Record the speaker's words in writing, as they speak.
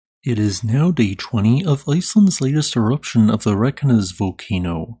It is now day 20 of Iceland's latest eruption of the Reykjanes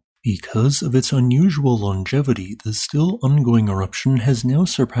volcano. Because of its unusual longevity, the still ongoing eruption has now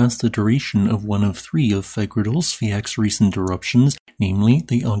surpassed the duration of one of three of Vedur.is recent eruptions, namely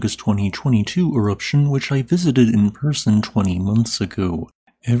the August 2022 eruption which I visited in person 20 months ago.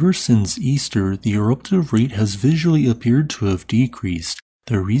 Ever since Easter, the eruptive rate has visually appeared to have decreased.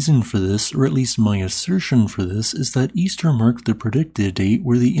 The reason for this, or at least my assertion for this, is that Easter marked the predicted date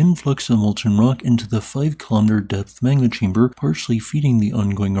where the influx of molten rock into the 5-kilometer depth magma chamber partially feeding the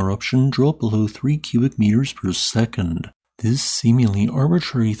ongoing eruption dropped below 3 cubic meters per second. This seemingly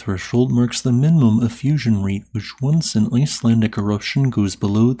arbitrary threshold marks the minimum effusion rate which once an Icelandic eruption goes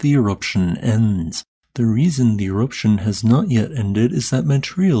below, the eruption ends. The reason the eruption has not yet ended is that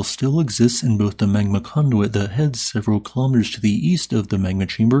material still exists in both the magma conduit that heads several kilometers to the east of the magma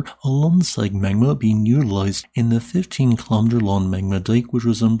chamber, alongside magma being utilized in the 15-kilometer long magma dike which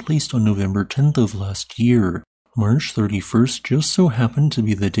was emplaced on November 10th of last year. March 31st just so happened to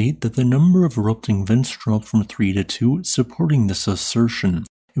be the date that the number of erupting vents dropped from 3 to 2, supporting this assertion.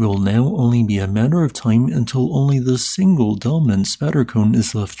 It will now only be a matter of time until only the single dominant spatter cone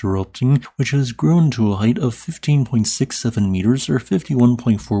is left erupting, which has grown to a height of 15.67 meters or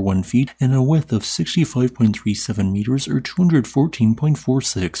 51.41 feet and a width of 65.37 meters or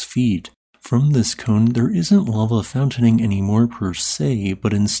 214.46 feet. From this cone, there isn't lava fountaining anymore per se,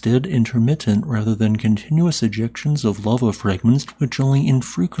 but instead intermittent rather than continuous ejections of lava fragments which only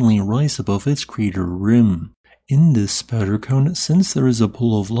infrequently rise above its crater rim. In this spatter cone, since there is a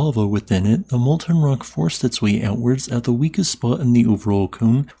pool of lava within it, the molten rock forced its way outwards at the weakest spot in the overall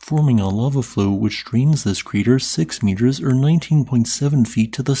cone, forming a lava flow which drains this crater 6 meters or 19.7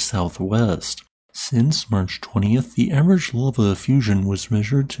 feet to the southwest. Since March 20th, the average lava effusion was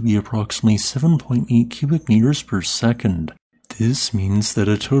measured to be approximately 7.8 cubic meters per second. This means that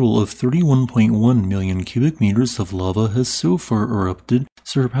a total of 31.1 million cubic meters of lava has so far erupted,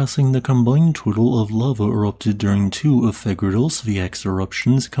 surpassing the combined total of lava erupted during 2 of Vedur.is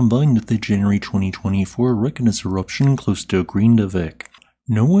eruptions combined with the January 2024 Reykjanes eruption close to Grindavik.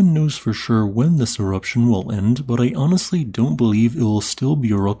 No one knows for sure when this eruption will end, but I honestly don't believe it will still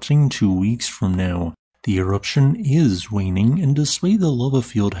be erupting 2 weeks from now. The eruption is waning, and despite the lava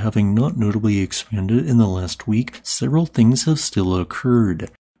field having not notably expanded in the last week, several things have still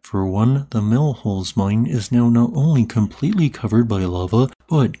occurred. For one, the Melhols mine is now not only completely covered by lava,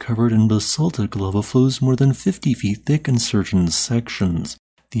 but covered in basaltic lava flows more than 50 feet thick in certain sections.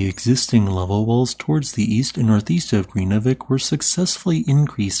 The existing lava walls towards the east and northeast of Grindavik were successfully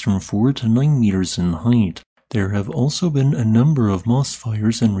increased from 4 to 9 meters in height. There have also been a number of moss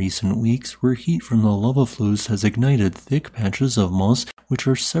fires in recent weeks where heat from the lava flows has ignited thick patches of moss which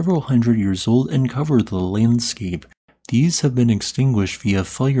are several hundred years old and cover the landscape. These have been extinguished via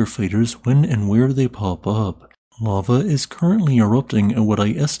firefighters when and where they pop up. Lava is currently erupting at what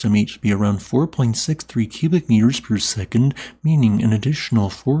I estimate to be around 4.63 cubic meters per second, meaning an additional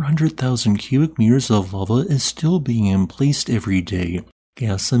 400,000 cubic meters of lava is still being emplaced every day.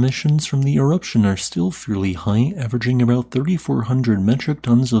 Gas emissions from the eruption are still fairly high, averaging about 3,400 metric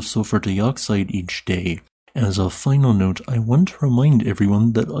tons of sulfur dioxide each day. As a final note, I want to remind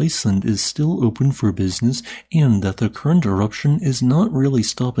everyone that Iceland is still open for business and that the current eruption is not really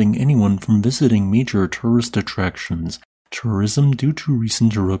stopping anyone from visiting major tourist attractions. Tourism due to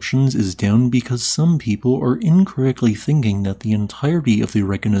recent eruptions is down because some people are incorrectly thinking that the entirety of the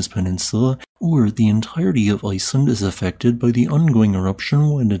Reykjanes Peninsula or the entirety of Iceland is affected by the ongoing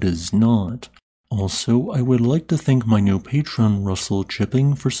eruption when it is not. Also, I would like to thank my new patron Russell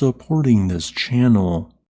Chipping for supporting this channel.